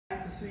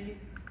fantasy,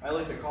 I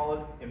like to call it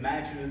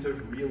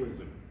imaginative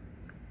realism.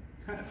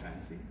 It's kind of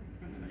fancy. It's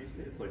kind of nice.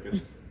 It's like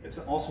it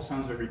also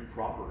sounds very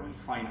proper and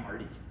fine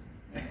arty.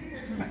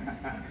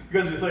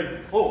 Because it's like,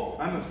 oh,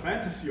 I'm a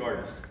fantasy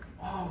artist.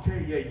 Oh,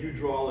 okay, yeah, you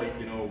draw like,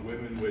 you know,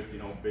 women with, you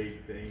know,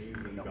 big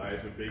things and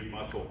guys with big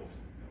muscles.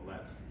 You know,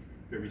 that's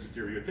very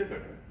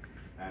stereotypical.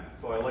 And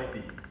so I like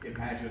the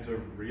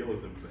imaginative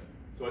realism thing.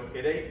 So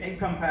it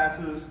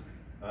encompasses,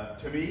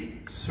 to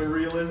me,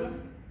 surrealism,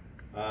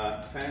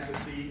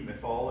 fantasy,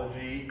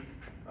 mythology,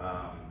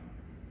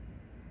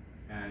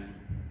 and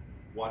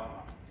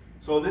whatnot.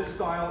 So this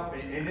style,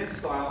 in this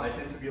style, I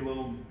tend to be a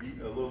little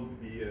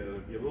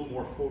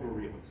more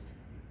photorealist.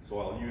 So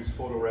I'll use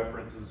photo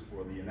references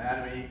for the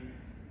anatomy,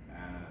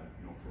 and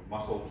you know, for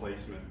muscle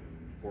placement,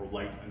 and for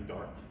light and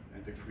dark,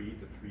 and to create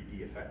the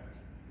 3D effect.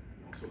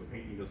 You know, so the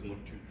painting doesn't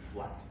look too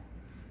flat.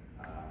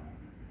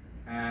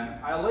 And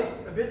I like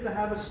a bit to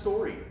have a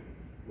story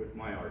with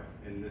my art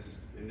in this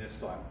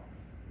style.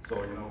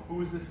 So you know,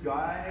 who's this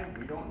guy?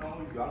 We don't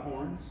know. He's got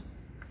horns.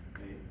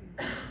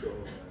 So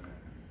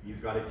he's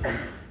got a cape.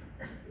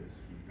 He's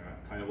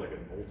kind of like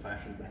an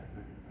old-fashioned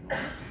Batman.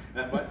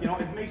 But you know,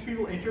 it makes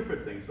people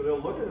interpret things. So they'll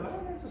look at it.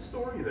 Oh, there's a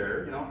story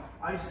there. You know,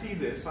 I see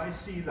this. I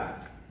see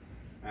that.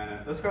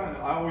 And that's kind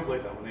of. I always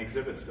like that when they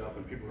exhibit stuff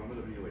and people come to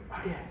me like,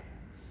 oh yeah,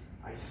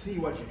 I see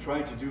what you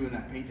tried to do in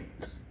that painting.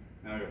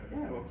 And I go,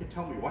 yeah, well, okay,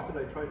 tell me, what did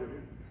I try to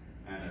do?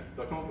 And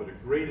they'll come up with a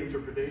great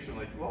interpretation,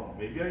 like, well,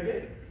 maybe I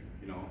did.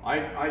 You know,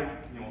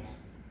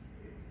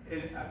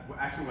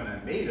 actually when I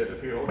made it, I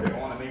figured, okay, I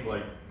want to make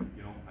like,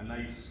 you know, a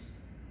nice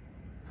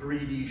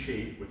 3D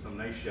shape with some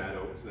nice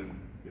shadows, and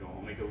you know,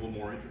 I'll make it a little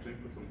more interesting,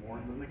 put some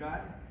horns on the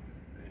guy.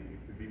 And it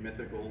could be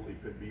mythical,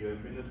 it could be a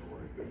minotaur,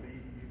 it could be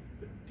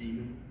a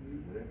demon,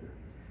 whatever.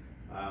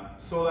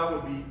 So that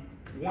would be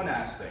one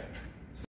aspect.